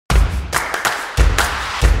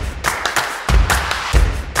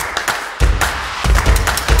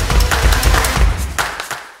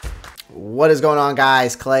What is going on,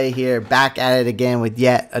 guys? Clay here, back at it again with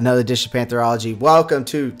yet another dish of Pantherology. Welcome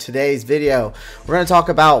to today's video. We're going to talk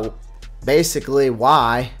about basically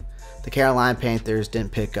why the Carolina Panthers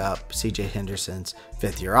didn't pick up CJ Henderson's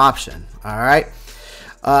fifth-year option. All right.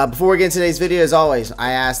 Before we get into today's video, as always,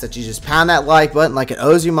 I ask that you just pound that like button like it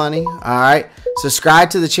owes you money. All right. Subscribe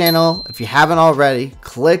to the channel if you haven't already.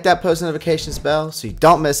 Click that post notifications bell so you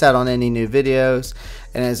don't miss out on any new videos.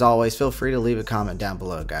 And as always, feel free to leave a comment down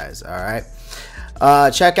below, guys. All right.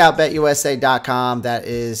 Check out betusa.com. That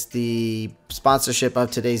is the sponsorship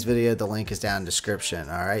of today's video. The link is down in the description.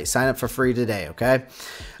 All right. Sign up for free today. Okay.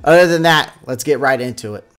 Other than that, let's get right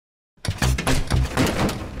into it.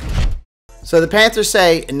 So the Panthers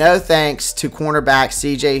say no thanks to cornerback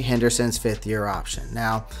CJ Henderson's fifth-year option.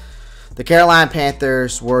 Now, the Carolina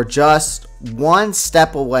Panthers were just one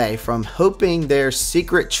step away from hoping their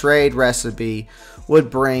secret trade recipe would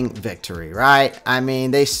bring victory, right? I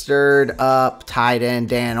mean, they stirred up tight end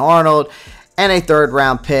Dan Arnold and a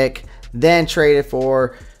third-round pick, then traded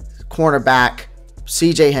for cornerback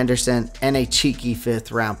CJ Henderson and a cheeky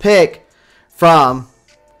fifth-round pick from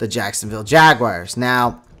the Jacksonville Jaguars.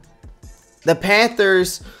 Now, the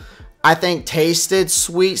Panthers, I think, tasted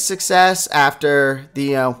sweet success after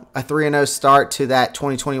the a 3-0 start to that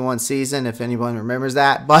 2021 season, if anyone remembers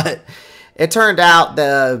that. But it turned out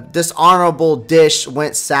the dishonorable dish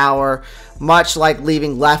went sour, much like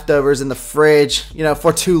leaving leftovers in the fridge,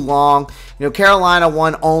 for too long. Carolina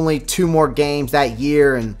won only 2 more games that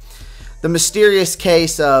year, and the mysterious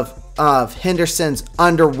case of Henderson's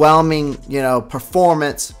underwhelming,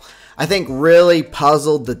 performance, I think, really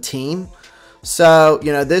puzzled the team. So,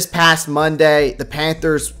 this past Monday, the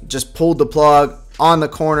Panthers just pulled the plug on the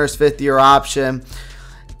corner's fifth-year option.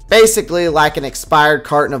 Basically like an expired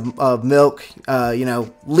carton of milk,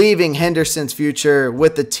 leaving Henderson's future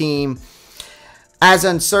with the team as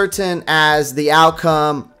uncertain as the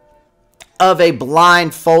outcome of a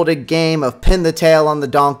blindfolded game of pin the tail on the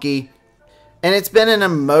donkey. And it's been an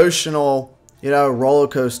emotional, roller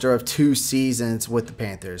coaster of 2 seasons with the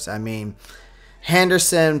Panthers. I mean,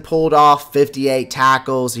 Henderson pulled off 58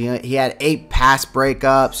 tackles. He had 8 pass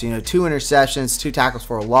breakups, 2 interceptions, 2 tackles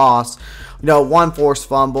for a loss, 1 forced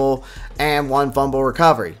fumble, and 1 fumble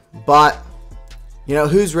recovery. But,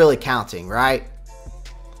 who's really counting, right?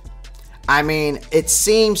 I mean, it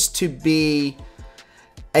seems to be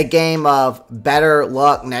a game of better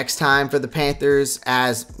luck next time for the Panthers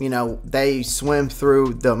as, they swim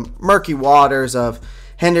through the murky waters of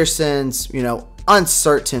Henderson's,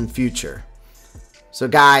 uncertain future. So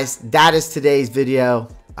guys, that is today's video.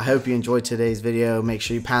 I hope you enjoyed today's video. Make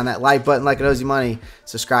sure you pound that like button like it owes you money.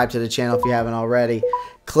 Subscribe to the channel if you haven't already.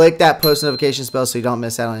 Click that post notifications bell so you don't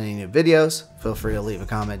miss out on any new videos. Feel free to leave a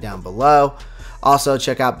comment down below. Also,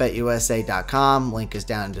 check out betusa.com. Link is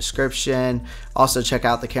down in the description. Also, check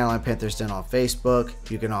out the Carolina Panthers Den on Facebook.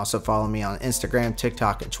 You can also follow me on Instagram,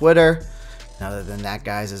 TikTok, and Twitter. And other than that,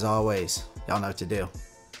 guys, as always, y'all know what to do.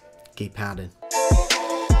 Keep pounding.